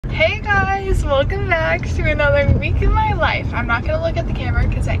Hey guys, welcome back to another week in my life. I'm not gonna look at the camera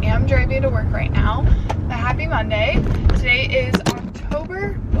because I am driving to work right now. But happy Monday. Today is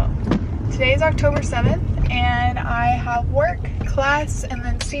October 7th and I have work, class, and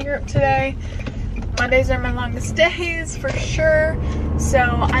then C group today. Mondays are my longest days for sure, so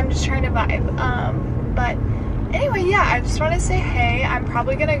I'm just trying to vibe. But anyway, yeah, I just want to say hey. I'm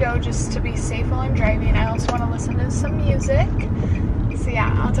probably gonna go just to be safe while I'm driving. I also want to listen to some music. So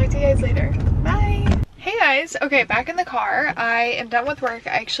yeah, I'll talk to you guys later. Bye! Hey guys, okay, back in the car. I am done with work.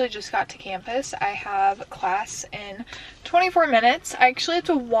 I actually just got to campus. I have class in 24 minutes. I actually have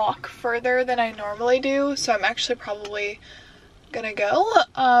to walk further than I normally do, so I'm actually probably gonna go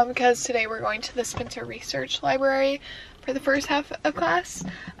because today we're going to the Spencer Research Library for the first half of class.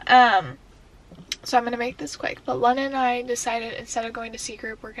 So I'm gonna make this quick, but London and I decided instead of going to C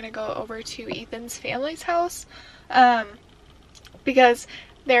group, we're gonna go over to Ethan's family's house because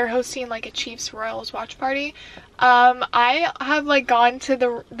they're hosting like a Chiefs Royals watch party. I have like gone to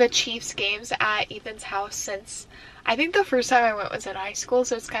the Chiefs games at Ethan's house since I think the first time I went was in high school,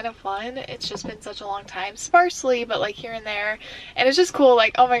 so it's kind of fun. It's just been such a long time, sparsely, but like here and there, and it's just cool.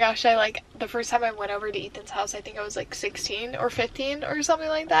 Like, oh my gosh, I like the first time I went over to Ethan's house, I think I was like 16 or 15 or something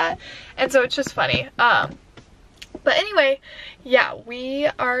like that, and so it's just funny. But anyway, yeah, we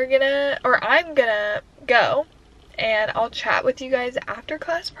are gonna, or I'm gonna go, and I'll chat with you guys after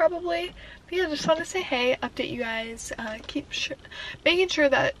class probably. But yeah, just want to say hey, update you guys, making sure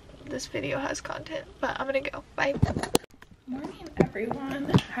that this video has content, but I'm gonna go. Bye. Morning everyone,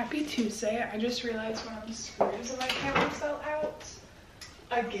 happy Tuesday. I just realized one of the screws in my camera fell out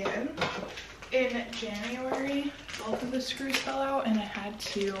again. In January, both of the screws fell out and I had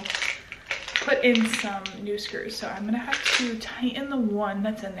to put in some new screws, so I'm gonna have to tighten the one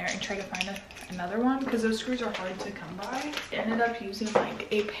that's in there and try to find another one because those screws are hard to come by. I ended up using like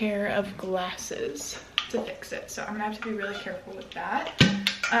a pair of glasses to fix it, so I'm gonna have to be really careful with that.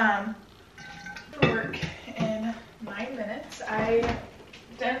 For work in 9 minutes.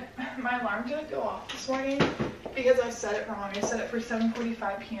 My alarm didn't go off this morning because I set it wrong. I set it for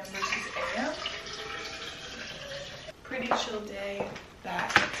 7:45 p.m. versus a.m. Pretty chill day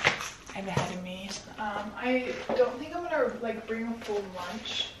that I've ahead of me. I don't think I'm gonna like bring a full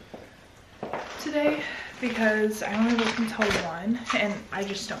lunch today because I only work until 1 and I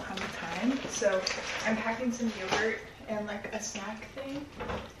just don't have the time. So I'm packing some yogurt and like a snack thing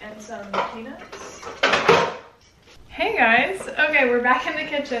and some peanuts. Hey guys, okay, we're back in the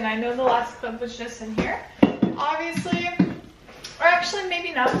kitchen. I know the last clip was just in here, obviously, or actually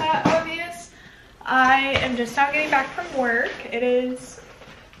maybe not that obvious. I am just now getting back from work. It is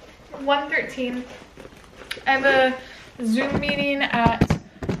 1:13. I have a Zoom meeting at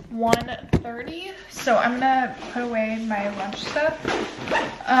 1:30, so I'm gonna put away my lunch stuff.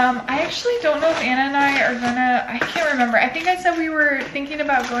 I actually don't know if Anna and I are gonna, I can't remember. I think I said we were thinking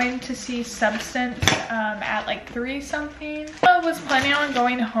about going to see Substance at like 3 something. I was planning on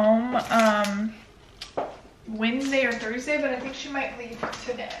going home Wednesday or Thursday, but I think she might leave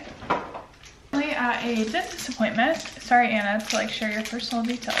today. At a dentist appointment. Sorry Anna to like share your personal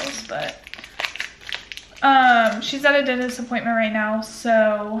details, but she's at a dentist appointment right now,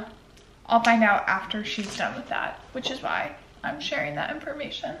 so I'll find out after she's done with that, which is why I'm sharing that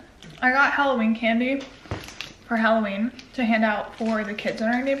information. I got Halloween candy for Halloween to hand out for the kids in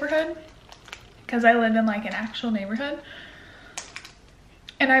our neighborhood because I live in like an actual neighborhood,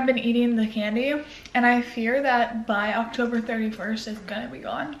 and I've been eating the candy and I fear that by October 31st it's gonna be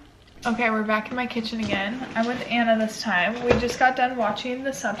gone. Okay, we're back in my kitchen again. I'm with Anna this time. We just got done watching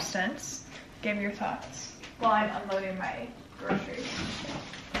The Substance. Give your thoughts while I'm unloading my groceries.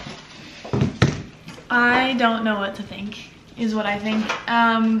 I don't know what to think, is what I think.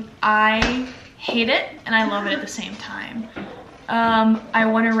 I hate it and I love it at the same time. I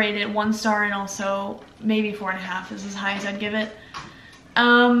want to rate it 1 star and also maybe 4.5 is as high as I'd give it.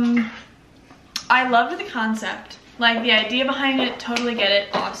 I loved the concept. Like the idea behind it, totally get it,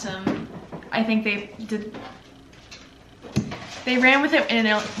 awesome. I think they ran with it in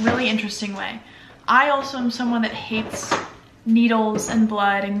a really interesting way. I also am someone that hates needles and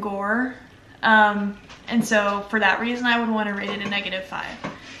blood and gore. And so for that reason, I would want to rate it a -5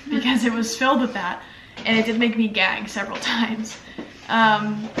 because it was filled with that and it did make me gag several times.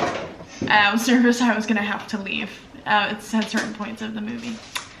 And I was nervous I was gonna have to leave at certain points of the movie.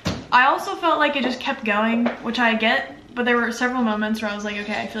 I also felt like it just kept going, which I get, but there were several moments where I was like,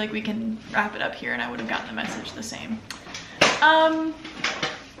 okay, I feel like we can wrap it up here, and I would have gotten the message the same. I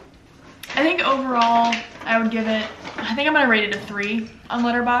think overall, I would give it, I think I'm gonna rate it a 3 on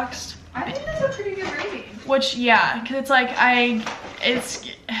Letterboxd. I think that's a pretty good rating. Which, yeah, because it's like,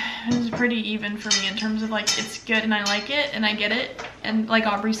 pretty even for me in terms of like it's good and I like it and I get it, and like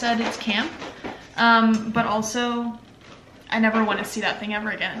Aubrey said, it's camp, but also I never want to see that thing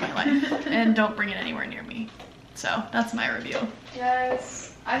ever again in my life, and don't bring it anywhere near me. So that's my review.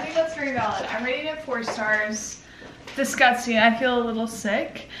 Yes, I think that's very valid. I'm rating it 4 stars. Disgusting. I feel a little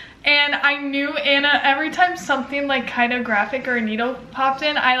sick. And I knew Anna, every time something like kind of graphic or a needle popped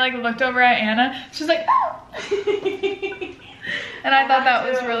in, I like looked over at Anna. She's like, oh! And I thought that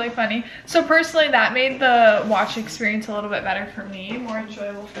was really funny. So personally, that made the watch experience a little bit better for me, more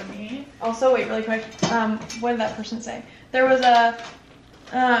enjoyable for me. Also, wait, really quick. What did that person say? There was a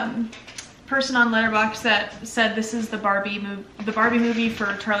person on Letterboxd that said this is the Barbie movie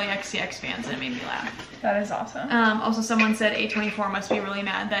for Charlie XCX fans, and it made me laugh. That is awesome. Also, someone said A24 must be really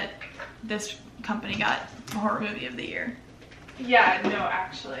mad that this company got horror movie of the year. Yeah, no,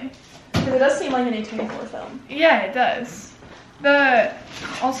 actually. Because it does seem like an A24 film. Yeah, it does.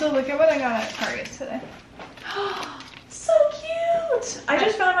 Also, look at what I got at Target today. So cute! I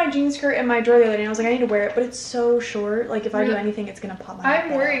just found my jean skirt in my drawer the other day and I was like, I need to wear it, but it's so short. Like, if I do anything, it's gonna pop out.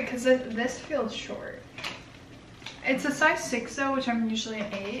 I'm worried because this feels short. It's a size 6 though, which I'm usually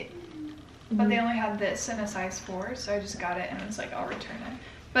an 8. But they only had this in a size 4, so I just got it and it's like, I'll return it.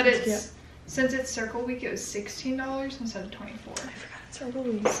 But it's, since it's Circle Week, it was $16 instead of $24. I forgot it's Circle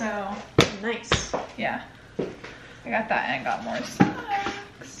Week. So, nice. Yeah. I got that and got more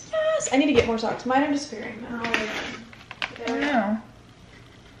socks. Yes! I need to get more socks. Mine are disappearing. Oh no.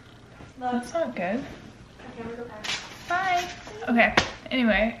 That's not good. Bye. Okay,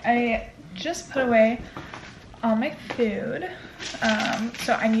 anyway, I just put away all my food.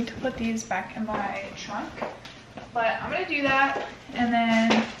 So I need to put these back in my trunk. But I'm gonna do that and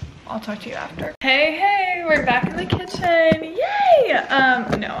then I'll talk to you after. Hey, we're back in the kitchen. Yay!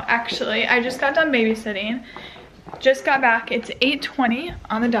 No, actually, I just got done babysitting. Just got back. It's 8:20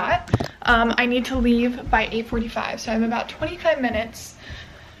 on the dot. I need to leave by 8:45, so I have about 25 minutes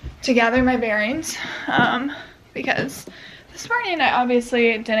to gather my bearings, because this morning I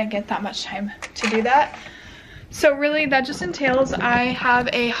obviously didn't get that much time to do that. So really that just entails I have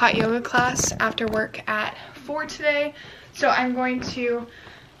a hot yoga class after work at 4 today. So I'm already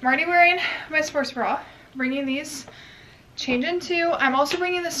wearing my sports bra, bringing these, change into, I'm also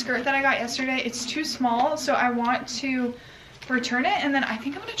bringing the skirt that I got yesterday. It's too small, so I want to return it, and then I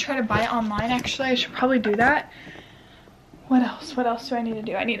think I'm gonna try to buy it online. Actually, I should probably do that. What else do I need to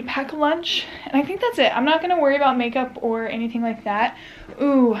do? I need to pack a lunch, and I think that's it. I'm not gonna worry about makeup or anything like that.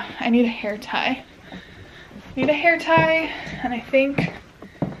 Ooh, I need a hair tie. And I think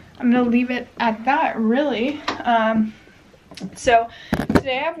I'm gonna leave it at that, really. So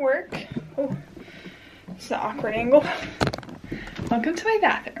today I have work. Oh, it's the awkward angle. Welcome to my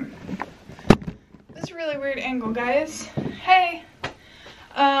bathroom. This is a really weird angle, guys. Hey.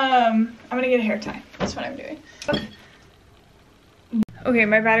 I'm gonna get a hair tie. That's what I'm doing. Okay,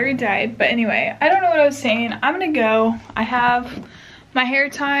 my battery died, but anyway, I don't know what I was saying. I'm gonna go. I have my hair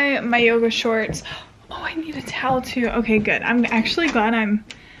tie, my yoga shorts. Oh, I need a towel too. Okay, good. I'm actually glad I'm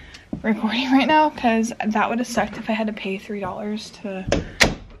recording right now, because that would have sucked if I had to pay $3 to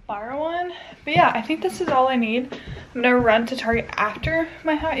borrow one. But yeah, I think this is all I need. I'm gonna run to Target after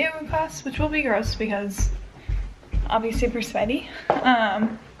my hot yoga class, which will be gross because I'll be super sweaty.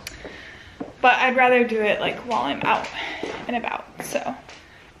 But I'd rather do it like while I'm out and about. So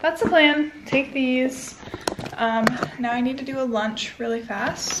that's the plan. Take these. Now I need to do a lunch really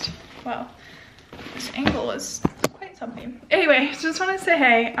fast. Wow, this angle was quite something. Anyway, just want to say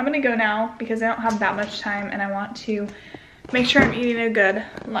hey. I'm gonna go now because I don't have that much time and I want to make sure I'm eating a good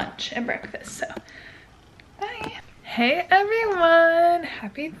lunch and breakfast. So bye. Hey everyone,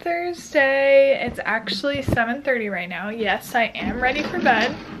 happy Thursday. It's actually 7:30 right now. Yes, I am ready for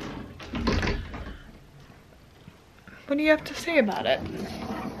bed. What do you have to say about it?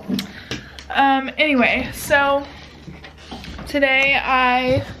 Anyway, so today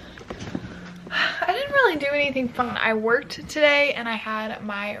I didn't really do anything fun. I worked today and I had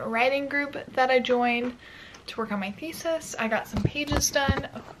my writing group that I joined to work on my thesis. I got some pages done.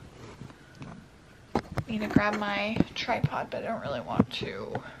 Oh, need to grab my tripod, but I don't really want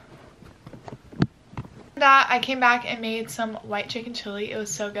to. That I came back and made some white chicken chili. It was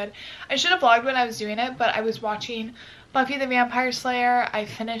so good. I should have vlogged when I was doing it, but I was watching Buffy the Vampire Slayer. I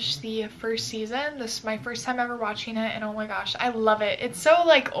finished the first season. This is my first time ever watching it, and oh my gosh, I love it. It's so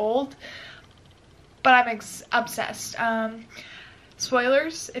like old, but I'm obsessed.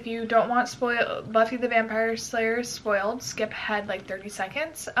 Spoilers, if you don't want Buffy the Vampire Slayer spoiled, skip ahead like 30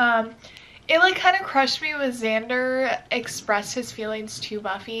 seconds. It like kind of crushed me when Xander expressed his feelings to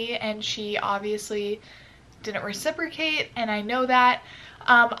Buffy and she obviously didn't reciprocate, and I know that.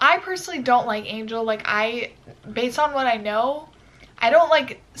 I personally don't like Angel. Like, based on what I know, I don't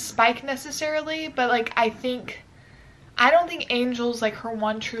like Spike necessarily, but like I don't think Angel's like her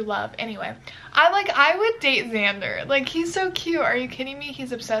one true love. Anyway, I would date Xander. Like, he's so cute. Are you kidding me?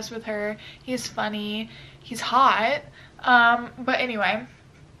 He's obsessed with her. He's funny. He's hot. But anyway,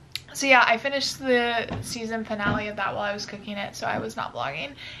 so yeah, I finished the season finale of that while I was cooking it, so I was not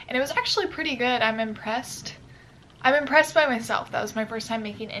vlogging, and it was actually pretty good. I'm impressed by myself. That was my first time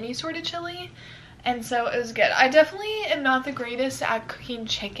making any sort of chili, and so it was good. I definitely am not the greatest at cooking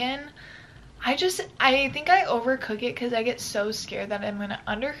chicken. I think I overcook it because I get so scared that I'm gonna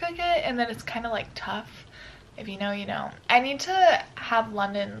undercook it, and then it's kind of like tough. If you know, you know. I need to have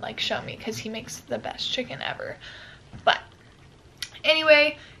London like show me because he makes the best chicken ever. But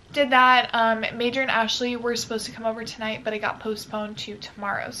anyway, did that. Major and Ashley were supposed to come over tonight, but it got postponed to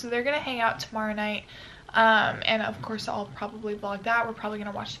tomorrow, so they're gonna hang out tomorrow night. And of course I'll probably vlog that. We're probably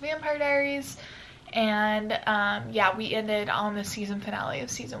gonna watch the Vampire Diaries. And yeah, we ended on the season finale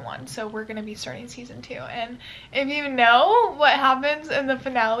of season 1, so we're gonna be starting season 2. And if you know what happens in the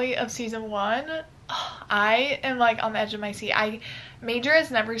finale of season 1, I am like on the edge of my seat. Major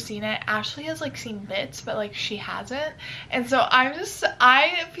has never seen it. Ashley has like seen bits, but like she hasn't, and so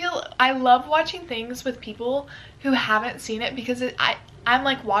I love watching things with people who haven't seen it because I'm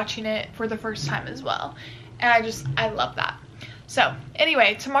like watching it for the first time as well, and I love that. So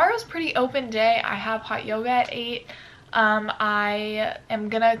anyway, tomorrow's pretty open day. I have hot yoga at 8. I am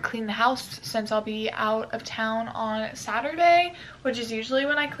gonna clean the house since I'll be out of town on Saturday, which is usually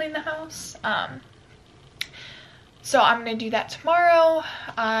when I clean the house. So I'm gonna do that tomorrow.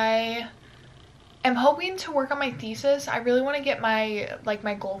 I am hoping to work on my thesis. I really want to get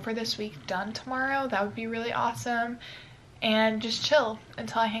my goal for this week done tomorrow. That would be really awesome. And just chill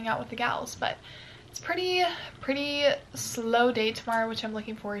until I hang out with the gals. But it's pretty slow day tomorrow, which I'm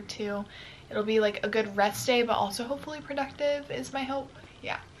looking forward to. It'll be like a good rest day, but also hopefully productive is my hope.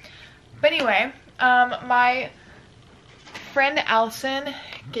 Yeah. But anyway, my friend Allison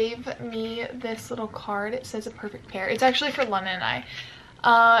gave me this little card. It says a perfect pair. It's actually for London and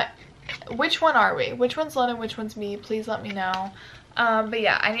I. Which one are we? Which one's London? Which one's me? Please let me know. But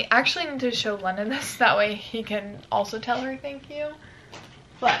yeah, I actually need to show London this. That way he can also tell her thank you.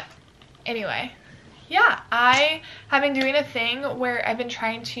 But anyway. Yeah, I have been doing a thing where I've been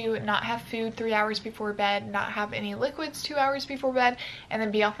trying to not have food 3 hours before bed, not have any liquids 2 hours before bed, and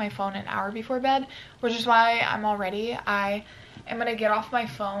then be off my phone an hour before bed, which is why I'm all ready. I am going to get off my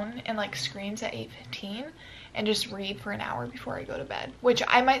phone and like screens at 8:15 and just read for an hour before I go to bed, which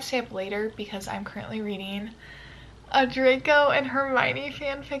I might stay up later because I'm currently reading a Draco and Hermione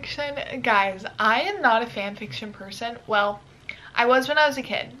fanfiction. Guys, I am not a fanfiction person. Well, I was when I was a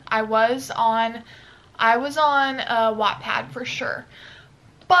kid. I was on Wattpad for sure,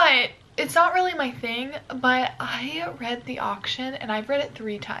 but it's not really my thing. But I read The Auction, and I've read it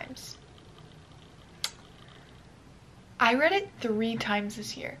 3 times. I read it 3 times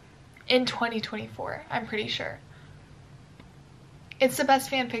this year, in 2024, I'm pretty sure. It's the best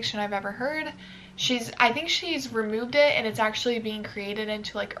fan fiction I've ever heard. I think she's removed it, and it's actually being created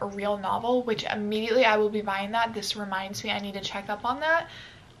into like a real novel, which immediately I will be buying that. This reminds me I need to check up on that.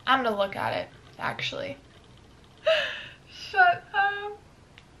 I'm gonna look at it. Actually, shut up.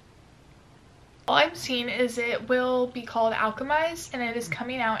 All I'm seeing is it will be called Alchemized, and it is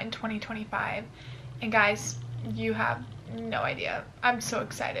coming out in 2025. And guys, you have no idea. I'm so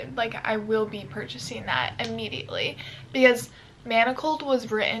excited. Like, I will be purchasing that immediately because Manacled was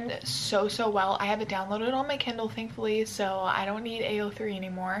written so well. I have it downloaded on my Kindle, thankfully, so I don't need AO3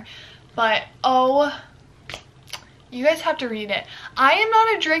 anymore. But oh, you guys have to read it. I am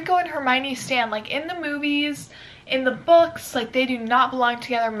not a Draco and Hermione stan. Like, in the movies, in the books, like, they do not belong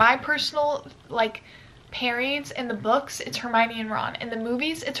together. My personal, like, pairings in the books, it's Hermione and Ron. In the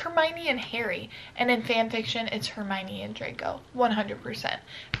movies, it's Hermione and Harry. And in fanfiction, it's Hermione and Draco. 100%.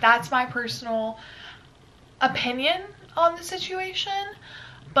 That's my personal opinion on the situation.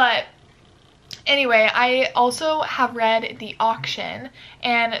 But anyway, I also have read The Auction,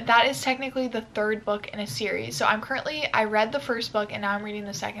 and that is technically the 3rd book in a series. So I read the 1st book, and now I'm reading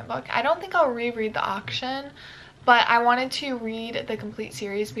the 2nd book. I don't think I'll reread The Auction, but I wanted to read the complete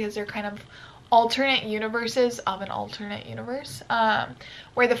series because they're kind of alternate universes of an alternate universe,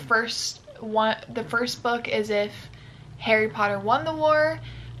 where the first book is if Harry Potter won the war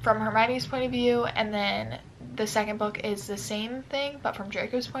from Hermione's point of view, and then the 2nd book is the same thing but from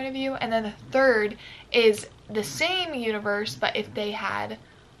Draco's point of view, and then the 3rd is the same universe but if they had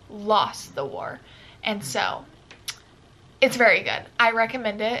lost the war. And so it's very good. I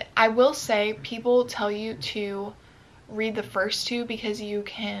recommend it. I will say, people tell you to read the first two because you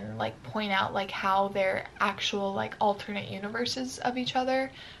can like point out like how they're actual like alternate universes of each other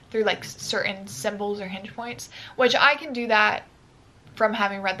through like certain symbols or hinge points, which I can do that from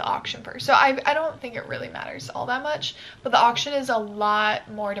having read the auction first. So I don't think it really matters all that much, but the auction is a lot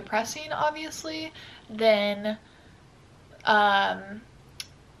more depressing obviously than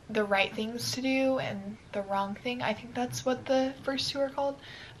the right things to do and the wrong thing. I think that's what the first two are called.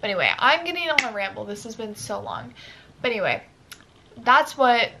 But anyway, I'm getting on a ramble. This has been so long. But anyway, that's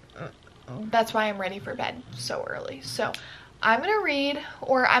why I'm ready for bed so early. So I'm gonna read,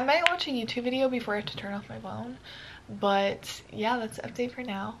 or I might watch a YouTube video before I have to turn off my phone. But yeah, that's the update for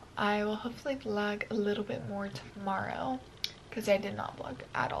now. I will hopefully vlog a little bit more tomorrow because I did not vlog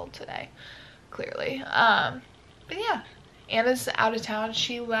at all today, clearly. But yeah, Anna's out of town.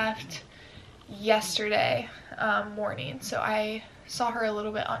 She left yesterday morning, so I saw her a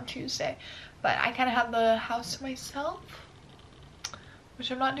little bit on Tuesday, but I kind of have the house to myself,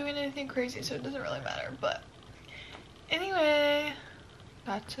 which I'm not doing anything crazy, so it doesn't really matter. But anyway,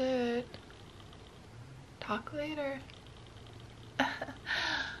 that's it. Talk later.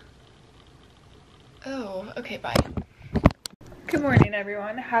 Oh, okay, bye. Good morning,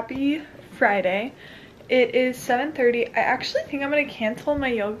 everyone. Happy Friday. It is 7:30. I actually think I'm gonna cancel my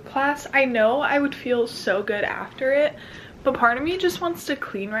yoga class. I know I would feel so good after it, but part of me just wants to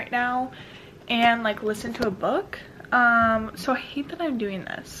clean right now and like listen to a book. So I hate that I'm doing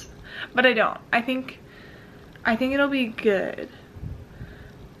this, but I don't. I think it'll be good.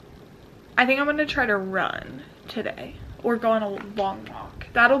 I think I'm gonna try to run today or go on a long walk.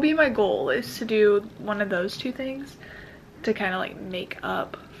 That'll be my goal, is to do one of those two things to kind of like make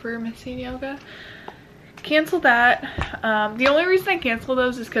up for missing yoga. Cancel that. The only reason I cancel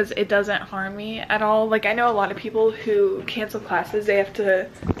those is because it doesn't harm me at all. Like, I know a lot of people who cancel classes, they have to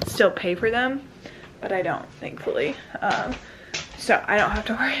still pay for them, but I don't, thankfully. So I don't have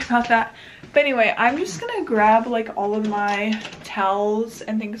to worry about that. But anyway, I'm just gonna grab like all of my towels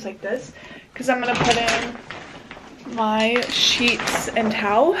and things like this because I'm gonna put in my sheets and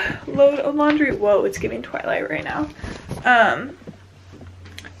towel load of laundry. Whoa, it's giving Twilight right now.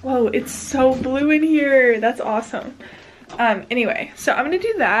 Whoa, it's so blue in here. That's awesome. Anyway, so I'm gonna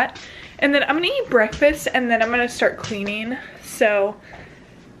do that, and then I'm gonna eat breakfast, and then I'm gonna start cleaning. So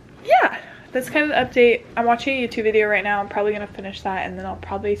yeah, that's kind of the update. I'm watching a YouTube video right now. I'm probably gonna finish that, and then I'll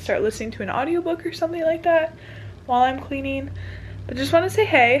probably start listening to an audiobook or something like that while I'm cleaning. But just want to say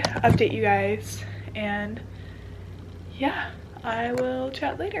hey, update you guys, and yeah, I will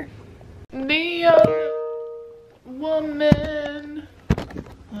chat later. The other woman.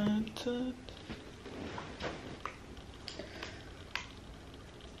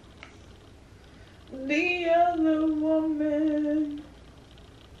 The other woman.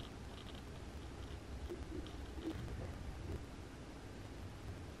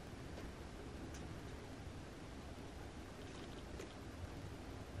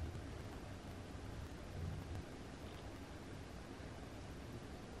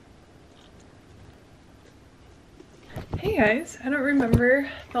 Hey guys, I don't remember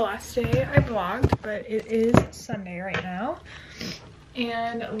the last day I vlogged, but it is Sunday right now,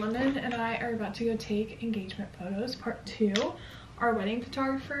 and London and I are about to go take engagement photos, part 2. Our wedding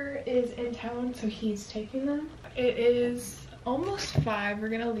photographer is in town, so he's taking them. It is almost 5. We're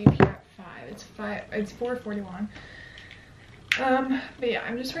gonna leave here at 5. It's 4:41. But yeah,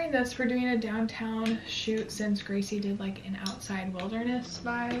 I'm just wearing this. We're doing a downtown shoot since Gracie did like an outside wilderness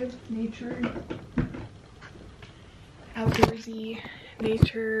vibe, nature, outdoorsy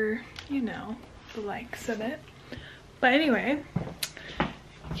nature, you know, the likes of it. But anyway,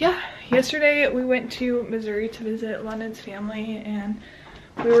 yeah, yesterday we went to Missouri to visit London's family, and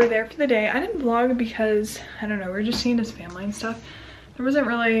we were there for the day. I didn't vlog because, I don't know, we were just seeing his family and stuff. There wasn't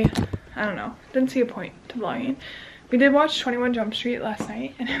really, I don't know, didn't see a point to vlogging. We did watch 21 Jump Street last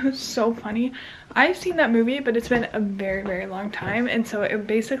night, and it was so funny. I've seen that movie, but it's been a very, very long time, and so it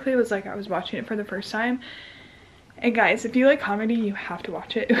basically was like I was watching it for the first time. And guys, if you like comedy, you have to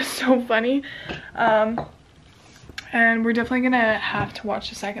watch it. It was so funny. And we're definitely gonna have to watch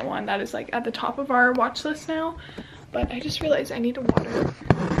the second one. That is like at the top of our watch list now. But I just realized I need to water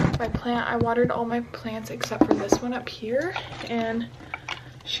my plant. I watered all my plants except for this one up here, and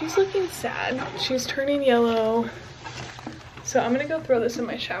she's looking sad. She's turning yellow. So I'm gonna go throw this in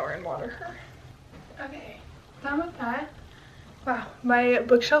my shower and water her. Okay, done with that. Wow, my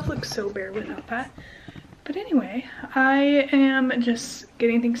bookshelf looks so bare without that. But anyway, I am just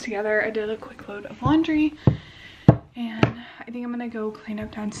getting things together. I did a quick load of laundry, and I think I'm gonna go clean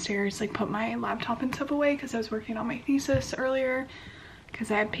up downstairs, like put my laptop and stuff away because I was working on my thesis earlier.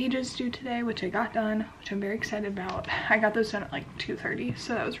 because I have pages due today, which I got done, which I'm very excited about. I got those done at like 2:30,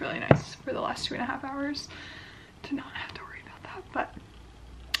 so that was really nice for the last 2.5 hours to not have to worry about that. But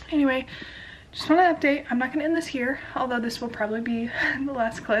anyway, just want to update. I'm not going to end this here, although this will probably be the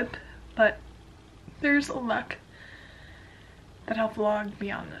last clip, but there's luck that I'll vlog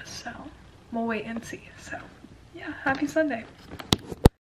beyond this, so we'll wait and see. So yeah, happy Sunday.